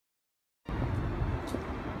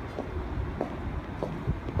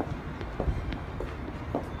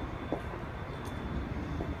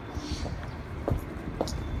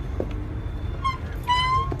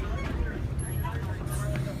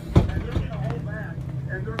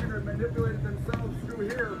I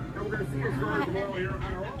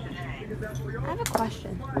have a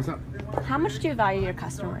question. What's up? How much do you value your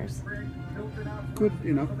customers? Good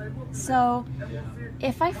enough. So,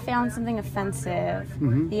 if I found something offensive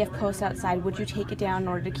that you have posted outside, would you take it down in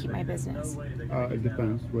order to keep my business? It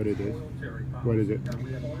depends what it is. What is it?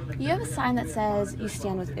 You have a sign that says you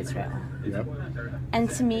stand with Israel. Yep. And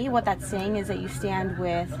to me, what that's saying is that you stand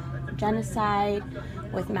with genocide,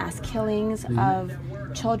 with mass killings of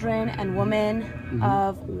children and women,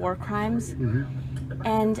 of war crimes.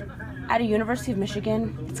 And at a University of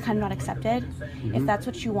Michigan, it's kind of not accepted. If that's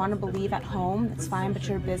what you want to believe at home, that's fine, but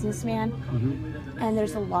you're a businessman. And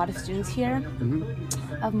there's a lot of students here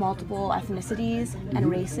of multiple ethnicities and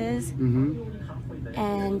races.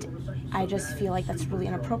 And I just feel like that's really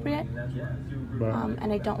inappropriate.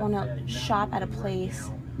 And I don't want to shop at a place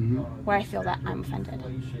where I feel that I'm offended.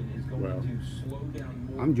 Well,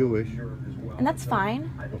 I'm Jewish. And that's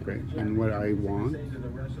fine. Okay. And what I want,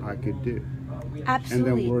 I could do.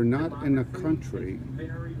 Absolutely. And then we're not in a country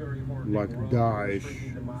like Daesh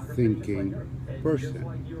thinking person,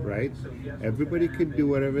 right? Everybody could do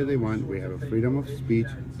whatever they want. We have a freedom of speech.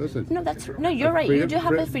 Listen. No, you're right. You do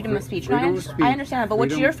have a freedom of speech. I understand that. But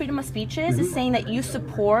what your freedom of speech is saying that you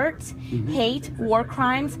support hate, war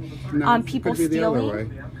crimes, people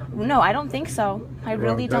stealing. No, I don't think so. I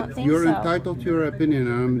really don't think so. You're entitled to your opinion.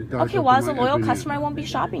 And I'm entitled okay, well, to as a my loyal opinion. customer, I won't be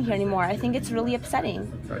shopping here anymore. I think it's really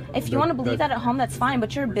upsetting. Right. If you want to believe that at home, that's fine,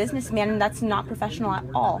 but you're a businessman and that's not professional at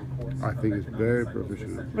all. I think it's very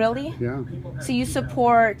professional. Really? Yeah. So you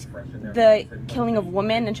support the killing of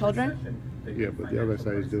women and children? Yeah, but the other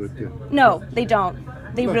sides do it too. No, they don't.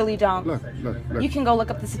 They really don't. Look. You can go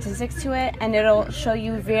look up the statistics to it, and it'll show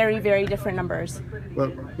you very, very different numbers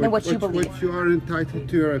than what you believe. But you are entitled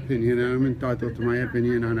to your opinion, and I'm entitled to my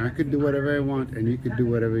opinion, and I could do whatever I want, and you could do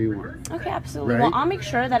whatever you want. Okay, absolutely. Right? Well, I'll make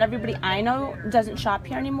sure that everybody I know doesn't shop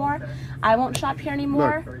here anymore. I won't shop here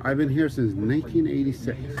anymore. Look, I've been here since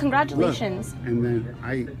 1986. Congratulations. Look, and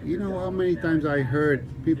then you know how many times I heard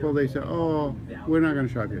people, they say, oh, we're not going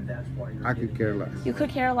to shop here. I could care less. You could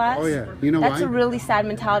care less? Oh, yeah. You know That's why? a really sad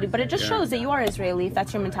mentality, but it just shows that you are Israeli if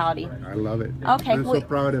that's your mentality. I love it. Okay. I'm so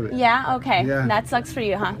proud of it. Yeah, okay. Yeah. That sucks for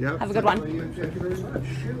you, huh? Yep. Have a good one.